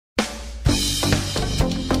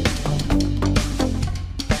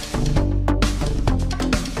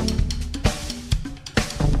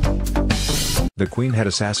The Queen had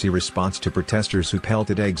a sassy response to protesters who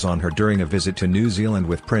pelted eggs on her during a visit to New Zealand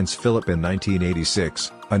with Prince Philip in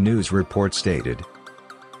 1986, a news report stated.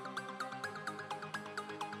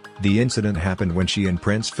 The incident happened when she and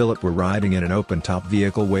Prince Philip were riding in an open-top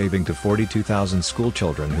vehicle waving to 42,000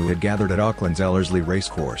 schoolchildren who had gathered at Auckland's Ellerslie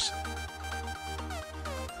racecourse.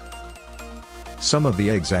 Some of the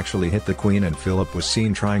eggs actually hit the Queen, and Philip was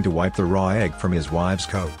seen trying to wipe the raw egg from his wife's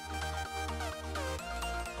coat.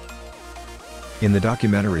 In the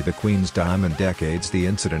documentary The Queen's Diamond Decades, the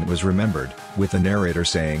incident was remembered, with the narrator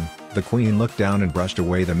saying, "The Queen looked down and brushed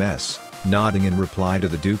away the mess, nodding in reply to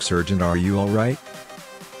the Duke's urgent 'Are you all right?'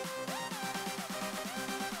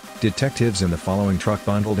 Detectives in the following truck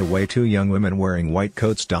bundled away two young women wearing white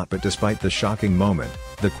coats. But despite the shocking moment,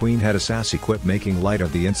 the Queen had a sassy quip making light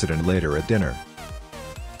of the incident later at dinner.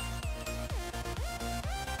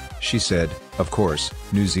 She said, "Of course,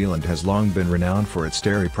 New Zealand has long been renowned for its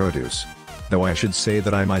dairy produce. Though I should say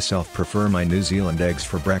that I myself prefer my New Zealand eggs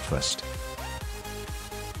for breakfast."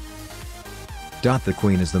 The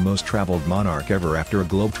Queen is the most traveled monarch ever after a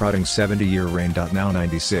globe-trotting 70-year reign. Now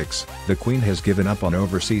 96, the Queen has given up on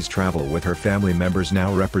overseas travel, with her family members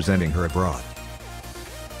now representing her abroad.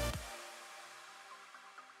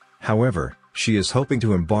 However, she is hoping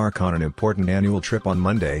to embark on an important annual trip on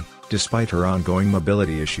Monday, despite her ongoing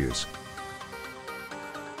mobility issues.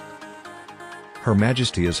 Her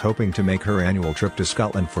Majesty is hoping to make her annual trip to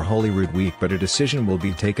Scotland for Holyrood Week, but a decision will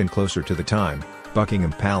be taken closer to the time,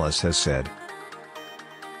 Buckingham Palace has said.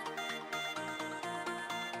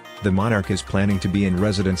 The monarch is planning to be in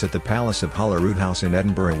residence at the Palace of Holyrood House in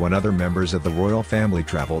Edinburgh when other members of the royal family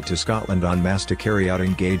travelled to Scotland en masse to carry out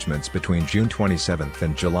engagements between June 27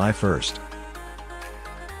 and July 1.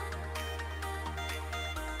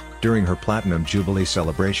 During her Platinum Jubilee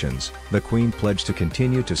celebrations, the Queen pledged to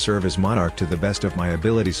continue to serve as monarch to the best of my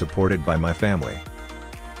ability, supported by my family.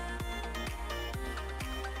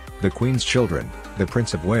 The Queen's children, the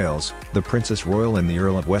Prince of Wales, the Princess Royal and the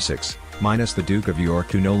Earl of Wessex, minus the Duke of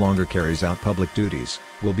York who no longer carries out public duties,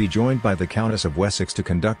 will be joined by the Countess of Wessex to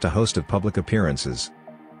conduct a host of public appearances.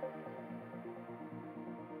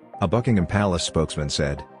 A Buckingham Palace spokesman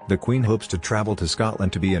said, "The Queen hopes to travel to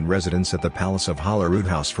Scotland to be in residence at the Palace of Holyrood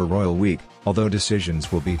House for Royal Week, although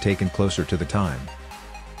decisions will be taken closer to the time."